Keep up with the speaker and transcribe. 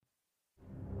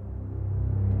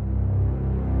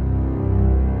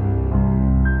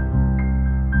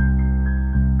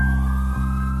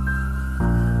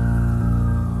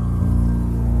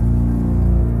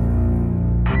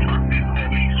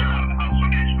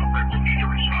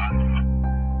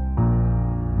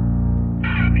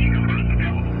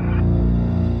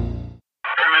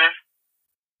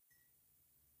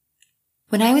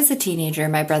When I was a teenager,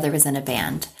 my brother was in a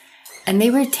band, and they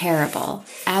were terrible,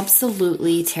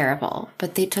 absolutely terrible,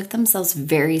 but they took themselves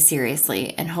very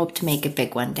seriously and hoped to make it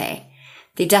big one day.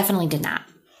 They definitely did not.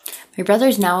 My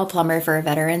brother's now a plumber for a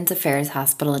Veterans Affairs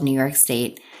hospital in New York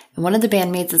State, and one of the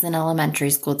bandmates is an elementary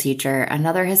school teacher,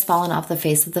 another has fallen off the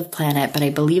face of the planet, but I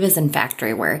believe is in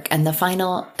factory work, and the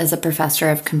final is a professor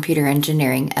of computer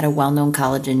engineering at a well-known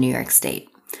college in New York State.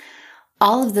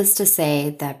 All of this to say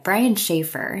that Brian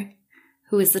Schaefer,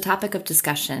 who is the topic of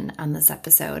discussion on this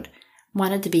episode,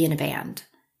 wanted to be in a band.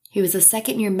 He was a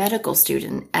second-year medical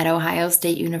student at Ohio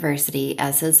State University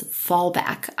as his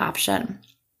fallback option.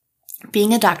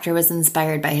 Being a doctor was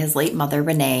inspired by his late mother,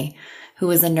 Renee, who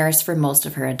was a nurse for most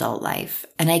of her adult life,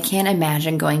 and I can't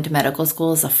imagine going to medical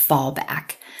school as a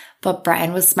fallback. But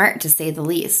Brian was smart, to say the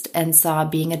least, and saw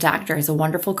being a doctor as a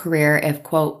wonderful career if,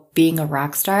 quote, being a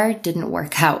rock star didn't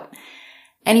work out.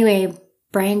 Anyway,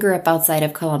 Brian grew up outside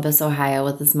of Columbus, Ohio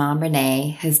with his mom,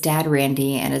 Renee, his dad,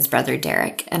 Randy, and his brother,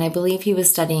 Derek, and I believe he was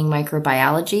studying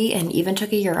microbiology and even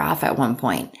took a year off at one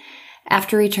point.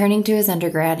 After returning to his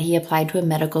undergrad, he applied to a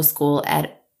medical school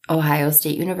at Ohio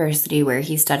State University where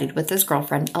he studied with his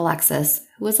girlfriend, Alexis,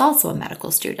 who was also a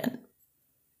medical student.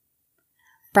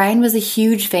 Brian was a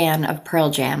huge fan of Pearl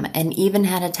Jam and even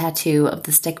had a tattoo of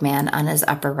the Stickman on his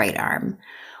upper right arm.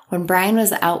 When Brian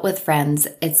was out with friends,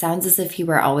 it sounds as if he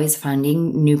were always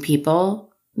finding new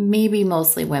people, maybe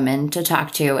mostly women, to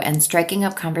talk to and striking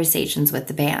up conversations with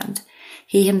the band.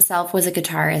 He himself was a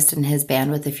guitarist in his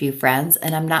band with a few friends,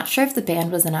 and I'm not sure if the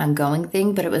band was an ongoing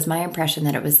thing, but it was my impression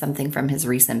that it was something from his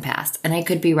recent past, and I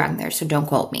could be wrong there, so don't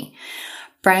quote me.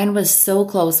 Brian was so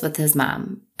close with his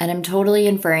mom, and I'm totally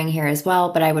inferring here as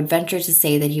well, but I would venture to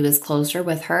say that he was closer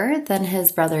with her than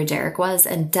his brother Derek was,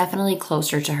 and definitely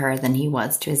closer to her than he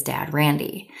was to his dad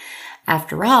Randy.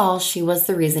 After all, she was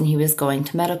the reason he was going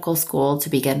to medical school to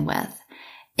begin with.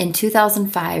 In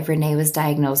 2005, Renee was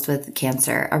diagnosed with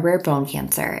cancer, a rare bone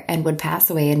cancer, and would pass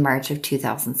away in March of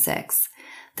 2006.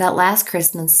 That last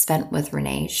Christmas spent with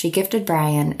Renee, she gifted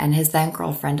Brian and his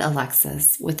then-girlfriend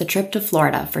Alexis with a trip to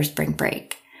Florida for spring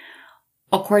break.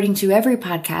 According to every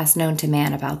podcast known to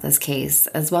man about this case,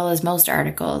 as well as most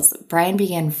articles, Brian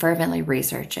began fervently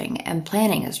researching and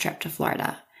planning his trip to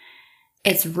Florida.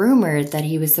 It's rumored that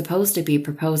he was supposed to be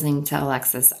proposing to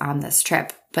Alexis on this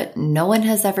trip, but no one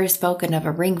has ever spoken of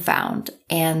a ring found,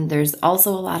 and there's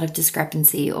also a lot of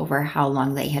discrepancy over how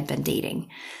long they had been dating.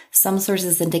 Some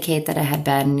sources indicate that it had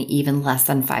been even less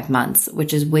than 5 months,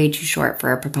 which is way too short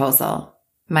for a proposal.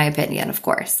 My opinion, of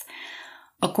course.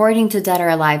 According to Dead or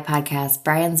Alive podcast,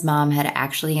 Brian's mom had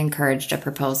actually encouraged a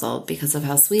proposal because of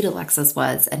how sweet Alexis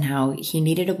was and how he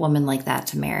needed a woman like that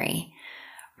to marry.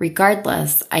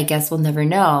 Regardless, I guess we'll never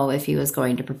know if he was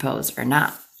going to propose or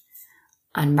not.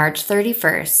 On March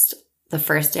 31st, the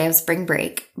first day of spring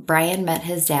break, Brian met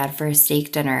his dad for a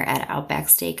steak dinner at Outback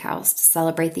Steakhouse to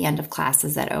celebrate the end of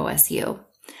classes at OSU.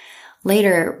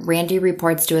 Later, Randy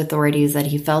reports to authorities that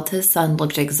he felt his son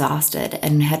looked exhausted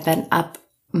and had been up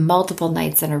multiple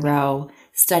nights in a row,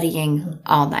 studying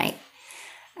all night.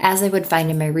 As I would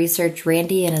find in my research,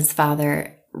 Randy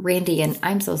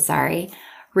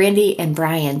and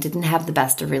Brian didn't have the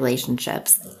best of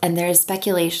relationships, and there is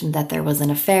speculation that there was an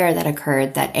affair that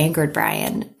occurred that angered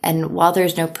Brian. And while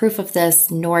there's no proof of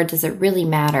this, nor does it really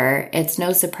matter, it's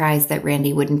no surprise that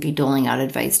Randy wouldn't be doling out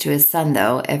advice to his son,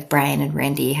 though, if Brian and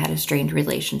Randy had a strained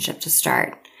relationship to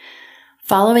start.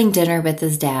 Following dinner with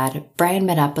his dad, Brian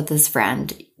met up with his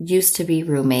friend, used to be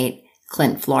roommate,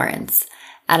 Clint Florence,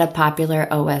 at a popular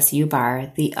OSU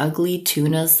bar, the Ugly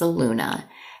Tuna Saloona,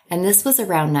 and this was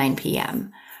around 9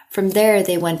 p.m. From there,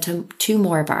 they went to 2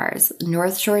 more bars,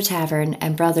 North Shore Tavern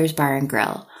and Brothers Bar and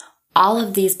Grill. All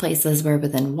of these places were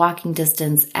within walking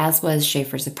distance, as was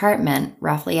Schaefer's apartment,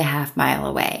 roughly a half-mile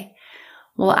away.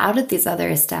 While out at these other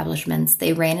establishments,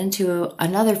 they ran into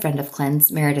another friend of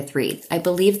Clint's, Meredith Reed. I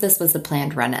believe this was a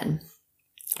planned run-in.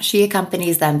 She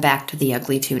accompanies them back to the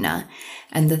Ugly Tuna,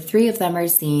 and the 3 of them are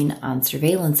seen on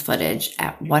surveillance footage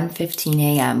at 1:15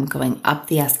 a.m. going up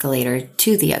the escalator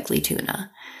to the Ugly Tuna.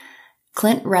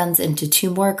 Clint runs into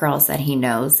 2 more girls that he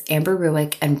knows, Amber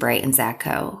Ruick and Brighton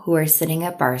Zacco, who are sitting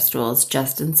at bar stools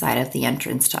just inside of the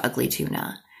entrance to Ugly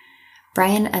Tuna.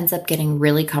 Brian ends up getting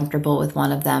really comfortable with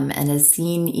one of them and is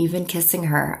seen even kissing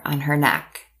her on her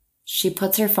neck. She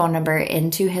puts her phone number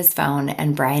into his phone,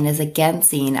 and Brian is again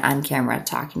seen on camera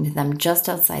talking to them just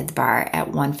outside the bar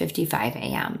at 1:55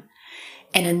 a.m.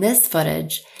 And in this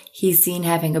footage, he's seen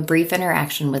having a brief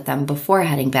interaction with them before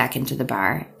heading back into the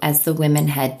bar as the women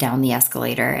head down the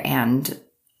escalator and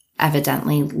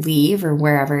evidently leave or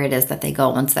wherever it is that they go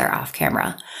once they're off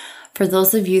camera. For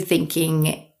those of you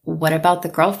thinking What about the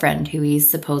girlfriend who he's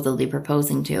supposedly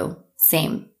proposing to?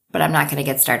 Same, but I'm not going to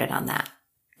get started on that.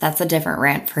 That's a different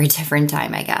rant for a different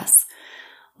time, I guess.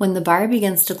 When the bar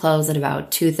begins to close at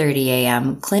about 2:30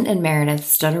 a.m., Clint and Meredith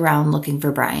stood around looking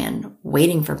for Brian,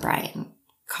 waiting for Brian,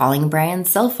 calling Brian's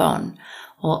cell phone.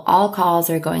 Well, all calls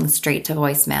are going straight to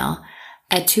voicemail.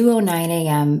 At 2:09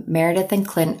 a.m., Meredith and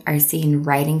Clint are seen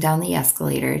riding down the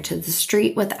escalator to the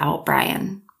street without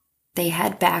Brian. They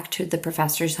head back to the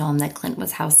professor's home that Clint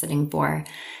was house sitting for,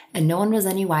 and no one was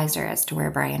any wiser as to where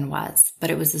Brian was,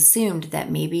 but it was assumed that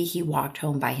maybe he walked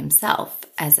home by himself,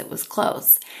 as it was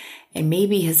close, and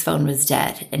maybe his phone was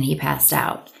dead and he passed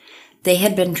out. They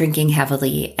had been drinking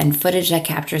heavily, and footage that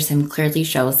captures him clearly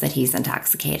shows that he's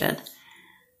intoxicated.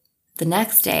 The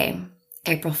next day,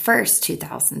 April 1st,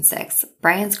 2006,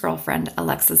 Brian's girlfriend,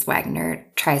 Alexis Wagner,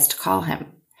 tries to call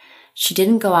him. She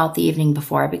didn't go out the evening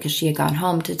before because she had gone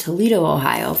home to Toledo,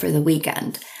 Ohio for the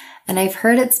weekend, and I've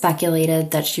heard it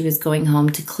speculated that she was going home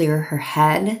to clear her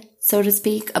head, so to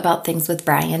speak, about things with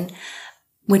Brian,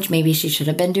 which maybe she should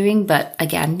have been doing, but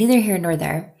again, neither here nor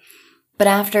there. But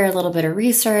after a little bit of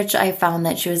research, I found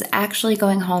that she was actually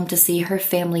going home to see her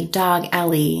family dog,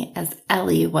 Ellie, as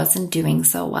Ellie wasn't doing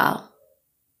so well.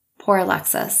 Poor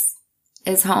Alexis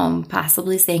is home,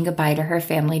 possibly saying goodbye to her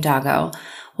family doggo,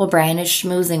 while Brian is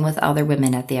schmoozing with other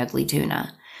women at the Ugly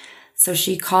Tuna. So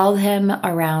she called him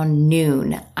around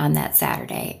noon on that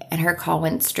Saturday, and her call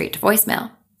went straight to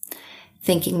voicemail.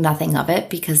 Thinking nothing of it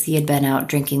because he had been out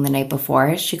drinking the night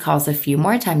before, she calls a few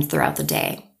more times throughout the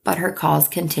day, but her calls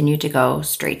continue to go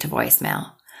straight to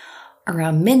voicemail.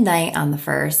 Around midnight on the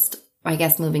 1st, I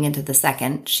guess moving into the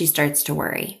 2nd, she starts to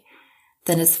worry.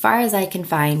 Then as far as I can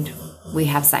find, we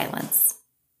have silence.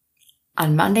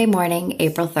 On Monday morning,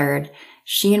 April 3rd,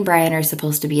 she and Brian are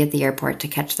supposed to be at the airport to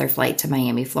catch their flight to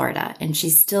Miami, Florida, and she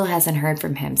still hasn't heard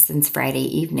from him since Friday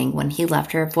evening when he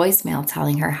left her a voicemail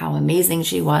telling her how amazing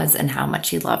she was and how much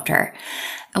he loved her.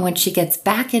 And when she gets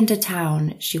back into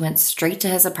town, she went straight to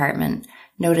his apartment,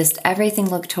 noticed everything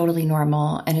looked totally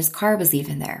normal, and his car was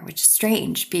even there, which is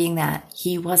strange, being that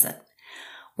he wasn't.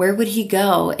 Where would he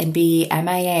go and be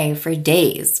MIA for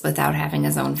days without having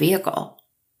his own vehicle?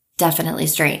 Definitely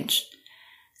strange.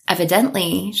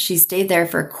 Evidently, she stayed there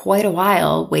for quite a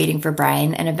while waiting for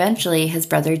Brian, and eventually his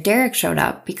brother Derek showed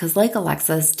up because, like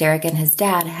Alexis, Derek and his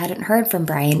dad hadn't heard from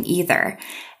Brian either,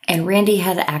 and Randy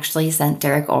had actually sent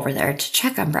Derek over there to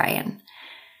check on Brian.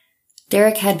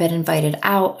 Derek had been invited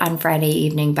out on Friday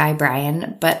evening by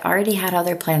Brian, but already had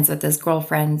other plans with his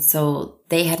girlfriend, so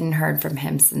they hadn't heard from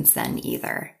him since then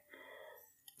either.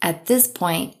 At this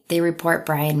point, they report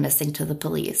Brian missing to the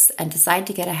police and decide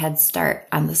to get a head start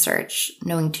on the search,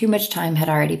 knowing too much time had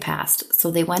already passed, so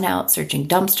they went out searching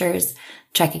dumpsters,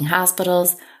 checking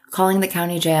hospitals, calling the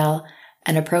county jail,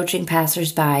 and approaching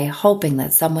passersby, hoping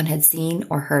that someone had seen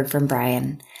or heard from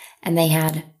Brian, and they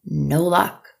had no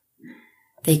luck.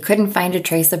 They couldn't find a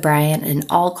trace of Brian, and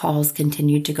all calls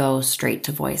continued to go straight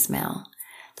to voicemail.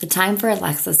 The time for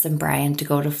Alexis and Brian to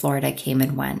go to Florida came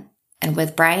and went. And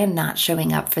with Brian not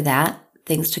showing up for that,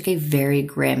 things took a very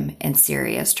grim and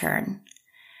serious turn.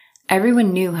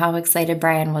 Everyone knew how excited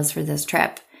Brian was for this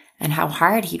trip and how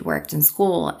hard he'd worked in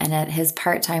school and at his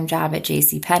part-time job at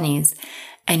JCPenney's,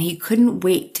 and he couldn't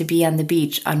wait to be on the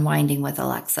beach unwinding with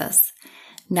Alexis.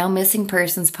 Now missing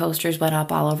persons posters went up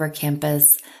all over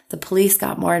campus. The police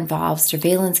got more involved,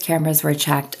 surveillance cameras were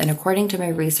checked, and according to my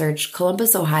research,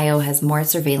 Columbus, Ohio has more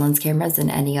surveillance cameras than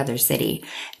any other city,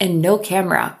 and no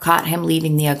camera caught him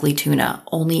leaving the Ugly Tuna,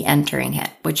 only entering it,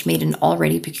 which made an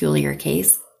already peculiar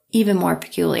case even more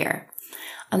peculiar.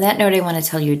 On that note, I want to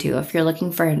tell you too, if you're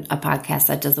looking for a podcast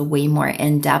that does a way more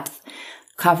in-depth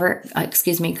coverage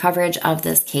of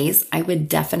this case, I would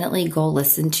definitely go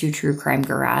listen to True Crime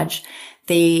Garage.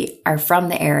 They are from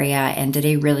the area and did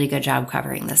a really good job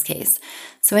covering this case.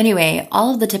 So anyway,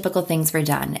 all of the typical things were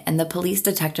done, and the police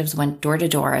detectives went door to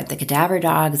door. The cadaver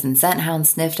dogs and scent hounds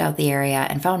sniffed out the area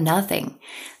and found nothing.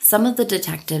 Some of the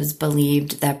detectives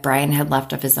believed that Brian had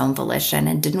left of his own volition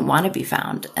and didn't want to be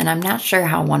found, and I'm not sure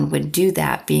how one would do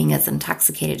that being as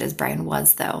intoxicated as Brian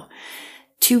was, though.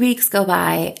 2 weeks go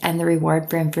by, and the reward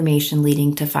for information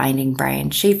leading to finding Brian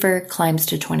Schaefer climbs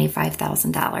to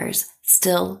 $25,000.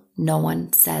 Still, no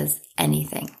one says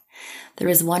anything. There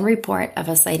is one report of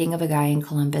a sighting of a guy in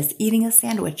Columbus eating a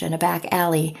sandwich in a back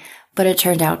alley, but it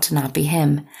turned out to not be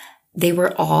him. They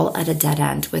were all at a dead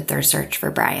end with their search for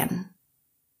Brian.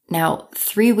 Now,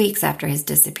 3 weeks after his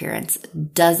disappearance,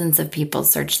 dozens of people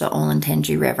searched the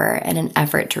Olentangy River in an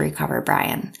effort to recover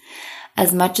Brian.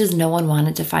 As much as no one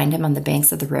wanted to find him on the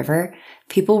banks of the river,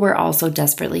 people were also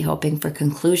desperately hoping for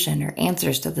conclusion or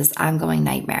answers to this ongoing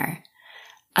nightmare.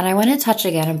 And I want to touch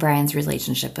again on Brian's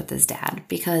relationship with his dad,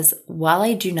 because while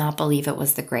I do not believe it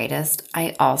was the greatest,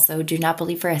 I also do not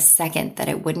believe for a second that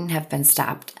it wouldn't have been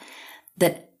stopped,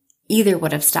 that either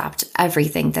would have stopped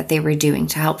everything that they were doing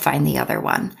to help find the other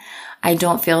one. I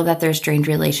don't feel that their strained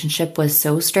relationship was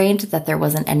so strained that there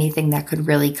wasn't anything that could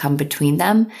really come between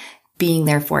them being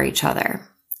there for each other.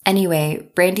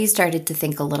 Anyway, Randy started to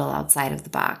think a little outside of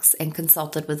the box and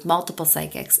consulted with multiple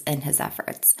psychics in his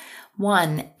efforts.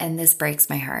 One, and this breaks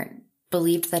my heart,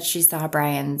 believed that she saw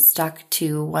Brian stuck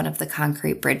to one of the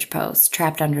concrete bridge posts,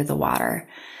 trapped under the water.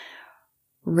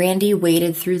 Randy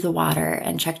waded through the water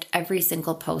and checked every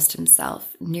single post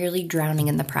himself, nearly drowning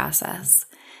in the process.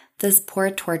 This poor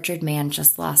tortured man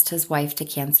just lost his wife to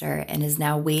cancer and is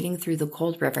now wading through the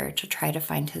cold river to try to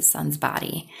find his son's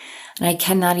body. And I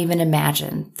cannot even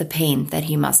imagine the pain that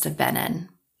he must have been in.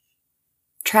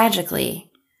 Tragically,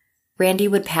 Randy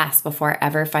would pass before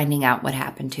ever finding out what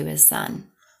happened to his son.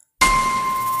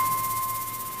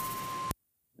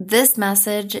 This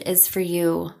message is for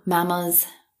you, mamas,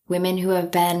 women who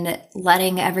have been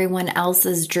letting everyone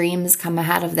else's dreams come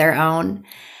ahead of their own,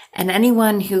 and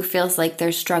anyone who feels like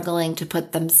they're struggling to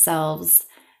put themselves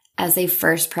as a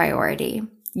first priority.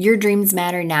 Your dreams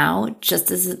matter now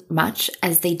just as much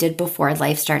as they did before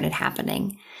life started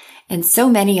happening. And so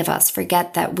many of us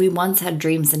forget that we once had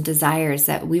dreams and desires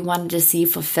that we wanted to see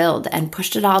fulfilled and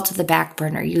pushed it all to the back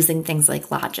burner using things like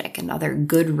logic and other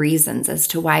good reasons as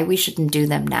to why we shouldn't do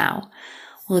them now.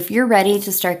 Well, if you're ready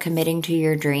to start committing to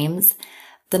your dreams,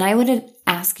 then I would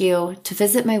ask you to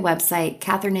visit my website,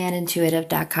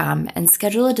 KatherineAnnIntuitive.com, and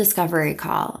schedule a discovery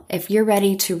call. If you're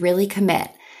ready to really commit,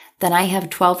 then I have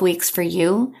 12 weeks for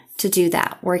you to do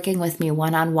that, working with me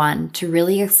one-on-one to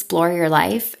really explore your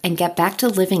life and get back to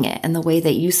living it in the way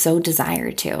that you so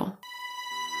desire to.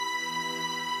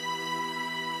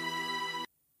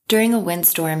 During a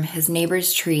windstorm, his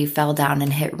neighbor's tree fell down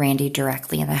and hit Randy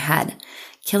directly in the head,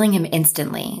 killing him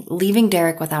instantly, leaving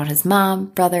Derek without his mom,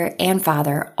 brother, and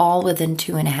father, all within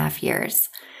 2.5 years.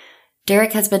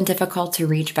 Derek has been difficult to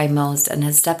reach by most and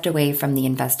has stepped away from the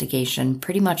investigation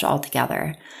pretty much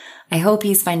altogether. I hope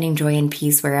he's finding joy and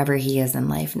peace wherever he is in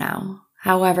life now.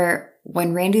 However,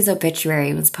 when Randy's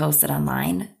obituary was posted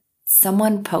online,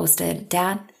 someone posted,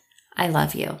 "Dad, I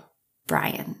love you,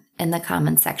 Brian," in the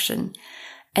comment section,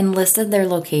 and listed their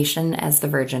location as the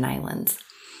Virgin Islands.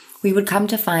 We would come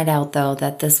to find out, though,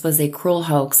 that this was a cruel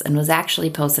hoax and was actually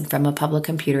posted from a public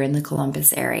computer in the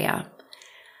Columbus area.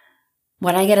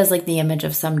 What I get is like the image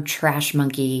of some trash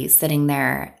monkey sitting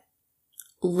there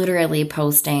literally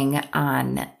posting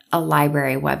on a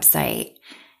library website,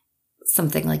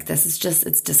 something like this.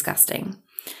 It's disgusting.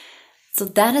 So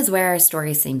that is where our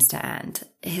story seems to end.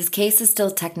 His case is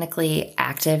still technically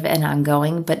active and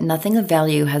ongoing, but nothing of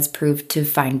value has proved to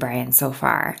find Brian so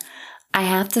far. I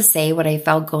have to say what I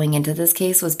felt going into this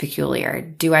case was peculiar.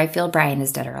 Do I feel Brian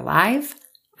is dead or alive?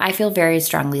 I feel very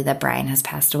strongly that Brian has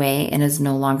passed away and is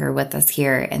no longer with us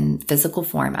here in physical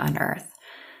form on Earth.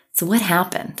 So what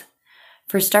happened?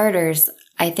 For starters,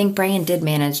 I think Brian did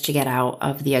manage to get out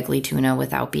of the ugly tuna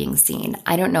without being seen.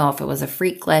 I don't know if it was a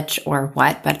freak glitch or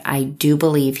what, but I do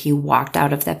believe he walked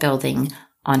out of that building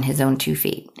on his own 2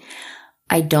 feet.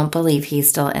 I don't believe he's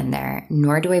still in there,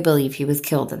 nor do I believe he was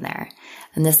killed in there.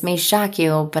 And this may shock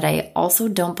you, but I also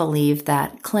don't believe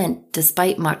that Clint,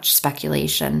 despite much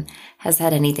speculation, has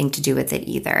had anything to do with it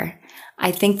either.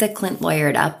 I think that Clint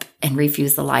lawyered up and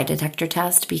refused the lie detector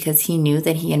test because he knew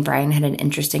that he and Brian had an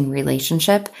interesting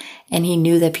relationship, and he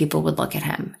knew that people would look at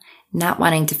him. Not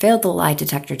wanting to fail the lie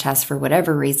detector test for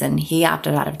whatever reason, he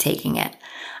opted out of taking it.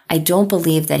 I don't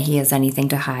believe that he has anything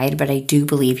to hide, but I do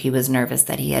believe he was nervous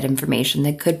that he had information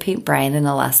that could paint Brian in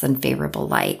a less than favorable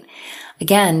light.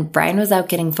 Again, Brian was out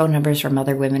getting phone numbers from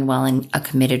other women while in a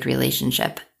committed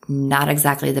relationship. Not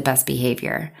exactly the best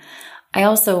behavior. I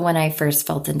also, when I first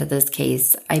felt into this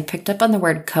case, I picked up on the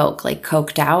word coke, like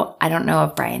coked out. I don't know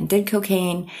if Brian did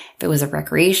cocaine, if it was a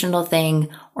recreational thing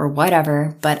or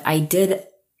whatever, but I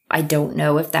don't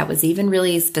know if that was even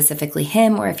really specifically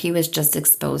him or if he was just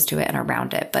exposed to it and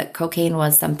around it, but cocaine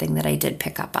was something that I did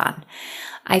pick up on.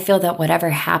 I feel that whatever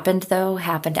happened, though,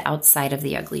 happened outside of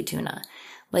the ugly tuna.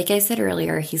 Like I said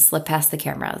earlier, he slipped past the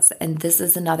cameras, and this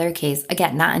is another case,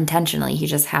 again, not intentionally, he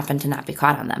just happened to not be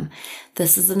caught on them.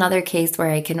 This is another case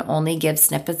where I can only give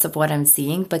snippets of what I'm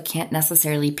seeing, but can't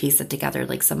necessarily piece it together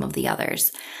like some of the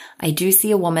others. I do see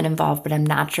a woman involved, but I'm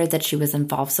not sure that she was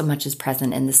involved so much as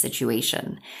present in the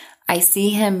situation. I see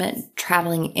him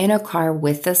traveling in a car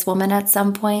with this woman at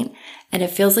some point, and it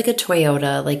feels like a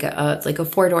Toyota, like a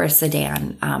 4-door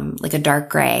sedan, like a dark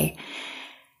gray.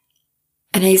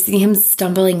 And I see him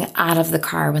stumbling out of the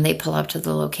car when they pull up to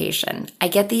the location. I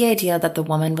get the idea that the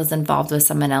woman was involved with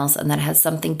someone else and that has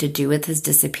something to do with his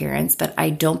disappearance, but I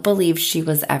don't believe she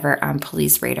was ever on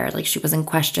police radar. Like, she was in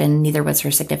question, neither was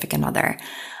her significant other.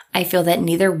 I feel that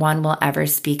neither one will ever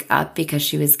speak up because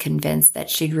she was convinced that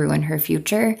she'd ruin her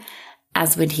future,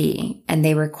 as would he, and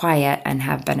they were quiet and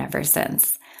have been ever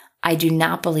since. I do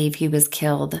not believe he was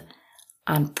killed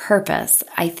on purpose.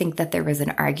 I think that there was an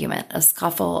argument, a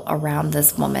scuffle around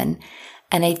this woman.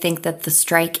 And I think that the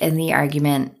strike in the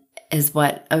argument is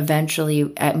what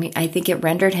eventually, I think it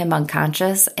rendered him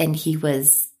unconscious, and he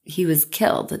was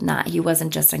killed. He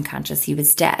wasn't just unconscious, he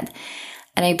was dead.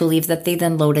 And I believe that they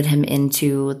then loaded him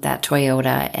into that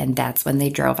Toyota, and that's when they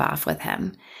drove off with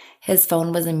him. His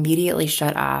phone was immediately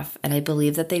shut off, and I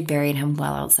believe that they buried him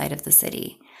well outside of the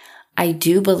city. I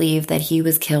do believe that he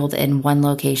was killed in one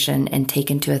location and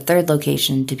taken to a third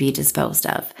location to be disposed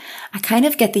of. I kind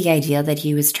of get the idea that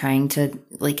he was trying to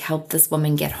help this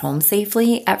woman get home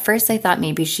safely. At first, I thought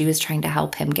maybe she was trying to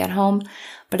help him get home,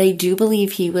 but I do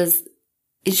believe she was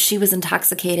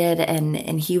intoxicated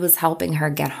and he was helping her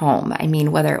get home. I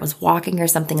mean, whether it was walking or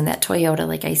something in that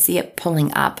Toyota, I see it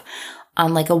pulling up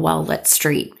on a well-lit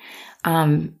street.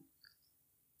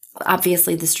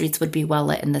 Obviously, the streets would be well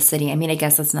lit in the city. I mean, I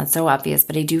guess that's not so obvious,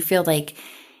 but I do feel like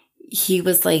he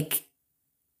was I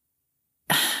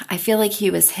feel like he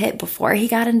was hit before he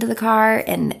got into the car.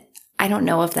 And I don't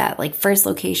know if that first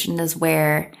location is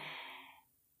where,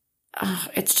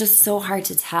 it's just so hard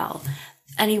to tell.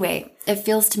 Anyway, it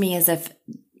feels to me as if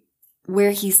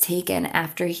where he's taken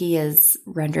after he is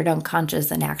rendered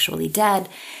unconscious and actually dead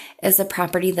is a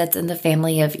property that's in the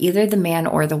family of either the man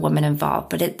or the woman involved.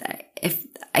 But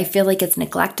I feel like it's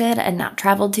neglected and not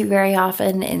traveled to very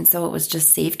often, and so it was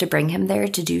just safe to bring him there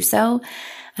to do so.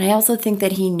 And I also think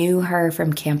that he knew her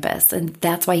from campus, and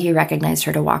that's why he recognized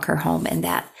her to walk her home. And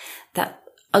that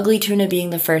Ugly Tuna being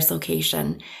the first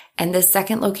location, and the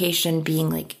second location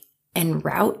being en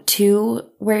route to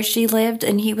where she lived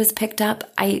and he was picked up.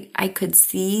 I could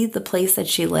see the place that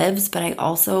she lives, but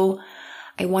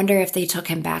I wonder if they took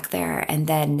him back there and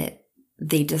then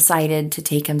they decided to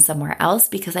take him somewhere else,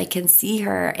 because I can see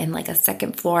her in a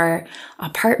second floor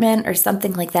apartment or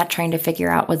something like that, trying to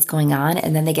figure out what's going on.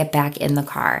 And then they get back in the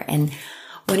car. And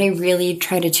when I really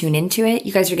try to tune into it,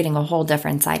 you guys are getting a whole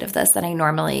different side of this than I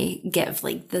normally give.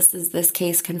 This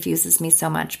case confuses me so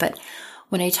much. But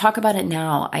when I talk about it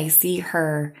now, I see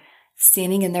her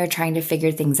standing in there trying to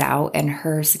figure things out, and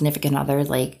her significant other,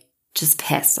 just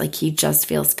pissed. He just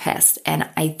feels pissed. And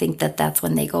I think that that's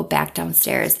when they go back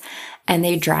downstairs and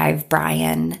they drive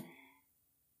Brian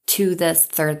to this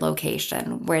third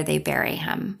location where they bury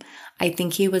him. I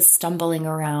think he was stumbling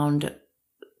around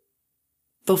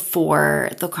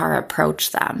before the car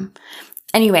approached them.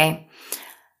 Anyway,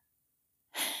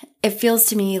 it feels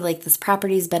to me like this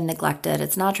property's been neglected.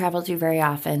 It's not traveled to very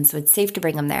often, so it's safe to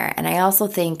bring them there. And I also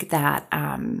think that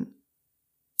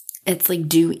it's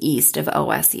due east of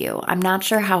OSU. I'm not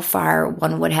sure how far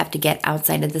one would have to get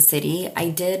outside of the city. I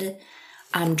did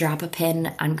drop a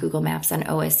pin on Google Maps on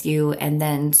OSU and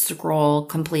then scroll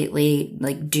completely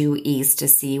due east to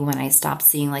see when I stopped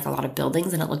seeing a lot of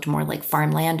buildings and it looked more like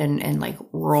farmland and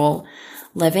rural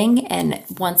living. And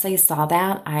once I saw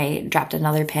that, I dropped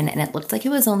another pin and it looked like it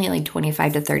was only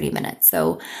 25 to 30 minutes.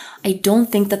 So I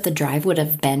don't think that the drive would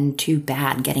have been too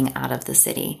bad getting out of the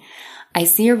city. I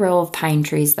see a row of pine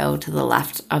trees though to the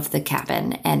left of the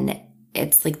cabin, and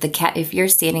it's if you're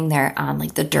standing there on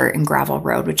the dirt and gravel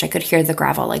road, which I could hear the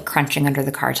gravel crunching under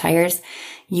the car tires,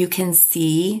 you can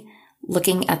see,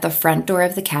 looking at the front door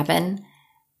of the cabin,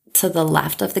 to the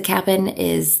left of the cabin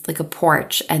is a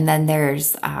porch, and then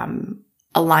there's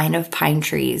a line of pine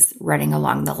trees running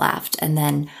along the left, and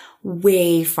then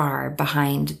way far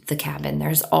behind the cabin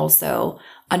there's also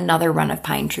another run of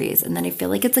pine trees, and then I feel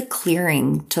like it's a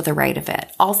clearing to the right of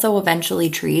it. Also eventually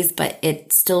trees, but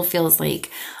it still feels I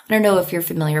don't know if you're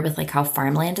familiar with how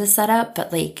farmland is set up,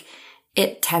 but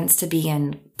it tends to be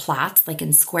in plots,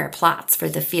 in square plots for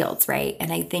the fields, right?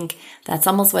 And I think that's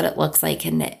almost what it looks like,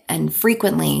 and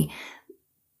frequently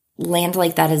land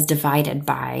like that is divided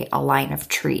by a line of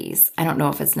trees. I don't know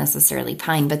if it's necessarily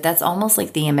pine, but that's almost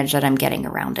the image that I'm getting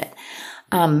around it.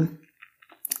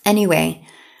 Anyway,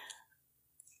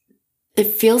 it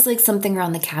feels like something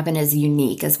around the cabin is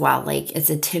unique as well. It's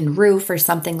a tin roof or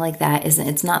something like that.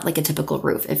 It's not a typical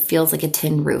roof. It feels like a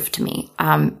tin roof to me.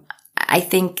 I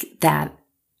think that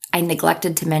I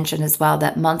neglected to mention as well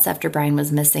that months after Brian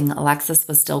was missing, Alexis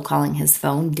was still calling his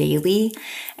phone daily.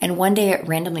 And one day it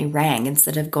randomly rang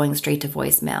instead of going straight to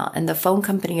voicemail. And the phone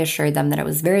company assured them that it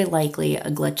was very likely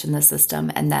a glitch in the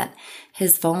system and that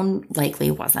his phone likely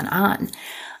wasn't on.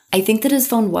 I think that his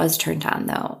phone was turned on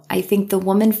though. I think the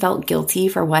woman felt guilty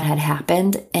for what had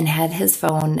happened and had his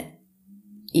phone,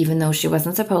 even though she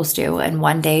wasn't supposed to, and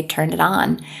one day turned it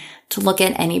on to look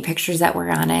at any pictures that were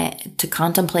on it, to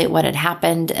contemplate what had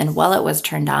happened. And while it was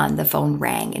turned on, the phone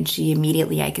rang and she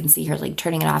immediately, I can see her like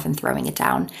turning it off and throwing it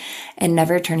down and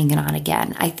never turning it on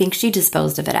again. I think she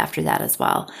disposed of it after that as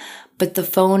well. But the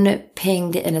phone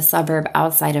pinged in a suburb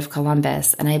outside of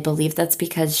Columbus. And I believe that's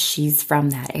because she's from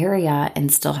that area and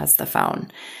still has the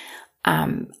phone.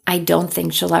 I don't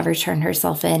think she'll ever turn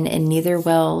herself in, and neither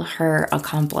will her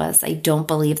accomplice. I don't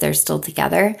believe they're still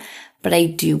together, but I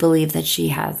do believe that she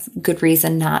has good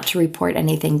reason not to report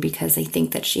anything because I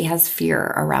think that she has fear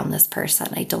around this person.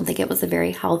 I don't think it was a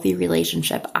very healthy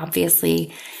relationship.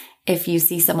 Obviously, if you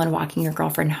see someone walking your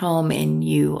girlfriend home and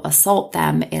you assault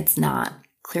them, it's not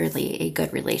clearly a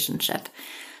good relationship.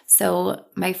 So,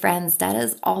 my friends, that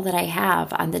is all that I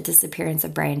have on the disappearance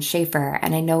of Brian Shaffer.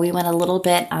 And I know we went a little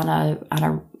bit on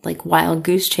a like wild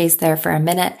goose chase there for a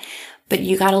minute, but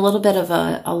you got a little bit of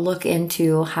a look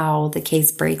into how the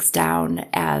case breaks down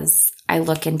as I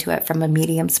look into it from a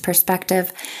medium's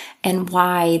perspective and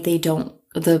why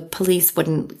the police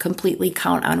wouldn't completely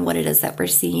count on what it is that we're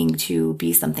seeing to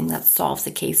be something that solves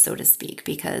the case, so to speak,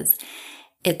 because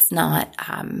it's not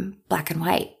black and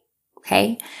white.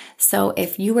 Okay, so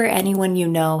if you or anyone you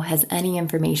know has any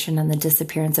information on the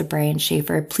disappearance of Brian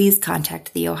Shaffer, please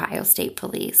contact the Ohio State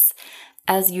Police.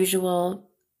 As usual,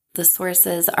 the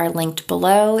sources are linked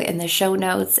below in the show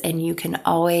notes, and you can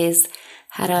always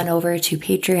head on over to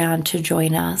Patreon to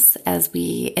join us as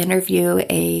we interview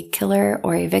a killer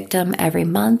or a victim every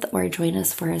month, or join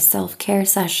us for a self-care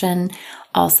session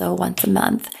also once a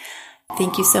month.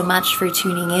 Thank you so much for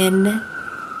tuning in.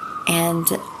 And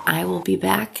I will be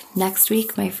back next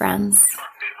week, my friends.